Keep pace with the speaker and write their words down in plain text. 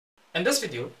In this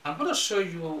video, I'm going to show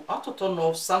you how to turn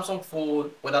off Samsung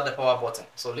phone without the power button.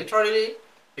 So literally,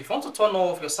 if you want to turn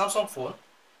off your Samsung phone,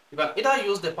 you can either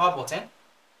use the power button,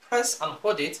 press and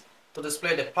hold it to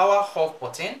display the power off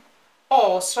button,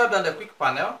 or swipe down the quick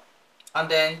panel and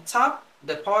then tap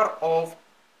the power off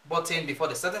button before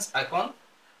the settings icon,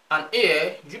 and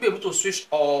here you'll be able to switch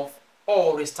off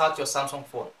or restart your Samsung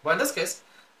phone. But in this case,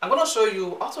 I'm going to show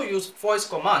you how to use voice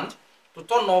command to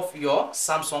turn off your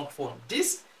Samsung phone.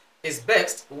 This is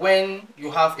best when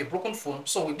you have a broken phone.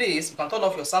 So with this, you can turn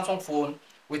off your Samsung phone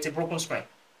with a broken screen.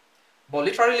 But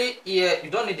literally here,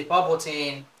 you don't need the power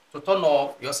button to turn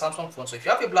off your Samsung phone. So if you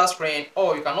have a black screen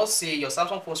or you cannot see your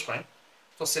Samsung phone screen,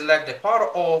 to select the power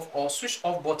off or switch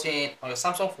off button on your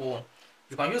Samsung phone,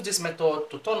 you can use this method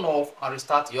to turn off and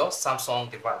restart your Samsung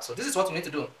device. So this is what you need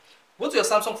to do. Go to your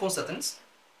Samsung phone settings.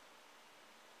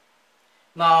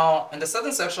 Now in the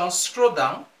settings section, scroll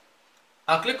down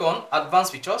and click on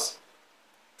advanced features.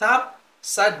 Tap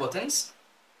side buttons.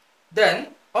 Then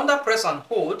under press and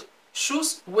hold,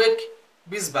 choose wake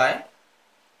BizBuy.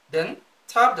 Then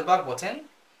tap the back button.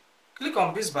 Click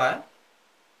on BizBuy.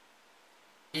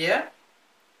 Here,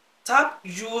 tap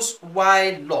use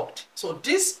while locked. So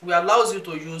this will allows you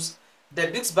to use the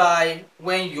BizBuy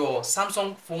when your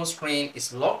Samsung phone screen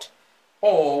is locked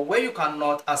or when you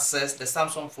cannot access the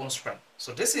Samsung phone screen.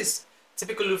 So this is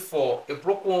typically for a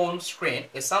broken screen,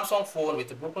 a Samsung phone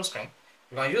with a broken screen.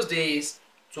 You can use this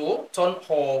to turn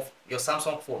off your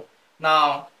Samsung phone.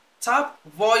 Now tap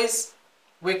voice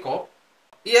wake up.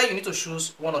 Here you need to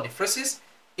choose one of the phrases,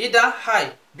 either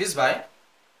hi BizBuy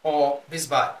or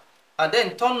BizBuy, and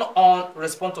then turn on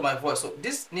respond to my voice. So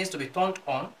this needs to be turned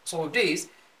on. So with this,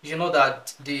 you know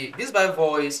that the BizBuy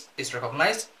voice is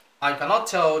recognized and you cannot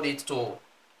tell it to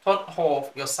turn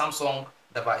off your Samsung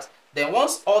device. Then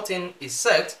once all thing is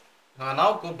set, you can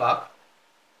now go back.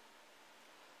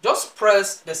 Just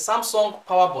press the Samsung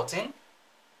power button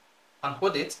and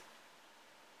hold it.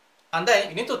 And then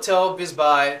you need to tell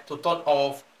BizBuy to turn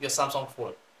off your Samsung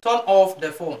phone. Turn off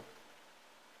the phone.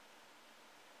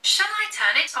 Shall I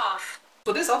turn it off?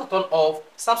 So this is how to turn off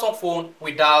Samsung phone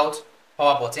without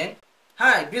power button.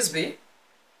 Hi BizBuy,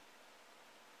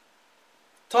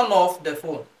 turn off the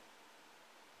phone.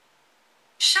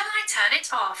 Shall I turn it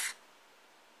off?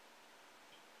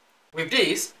 With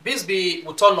this, BizBuy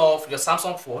will turn off your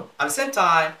Samsung phone. At the same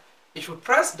time, if you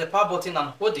press the power button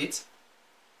and hold it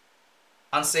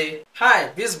and say, hi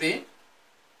BizBuy,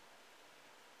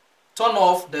 turn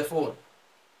off the phone.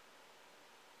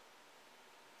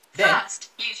 Then, first,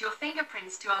 use your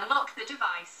fingerprints to unlock the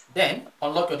device. Then,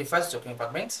 unlock your device with your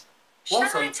fingerprint. Shall I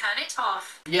turn it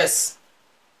off? Yes.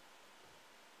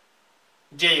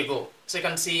 There you go. So you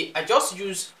can see, I just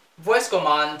use voice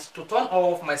command to turn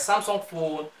off my Samsung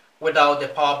phone without the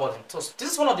power button. So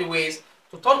this is one of the ways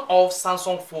to turn off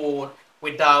Samsung phone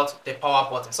without the power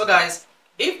button. So guys,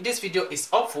 if this video is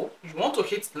helpful, you want to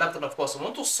hit like button, of course. You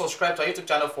want to subscribe to our YouTube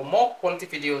channel for more quality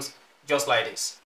videos just like this.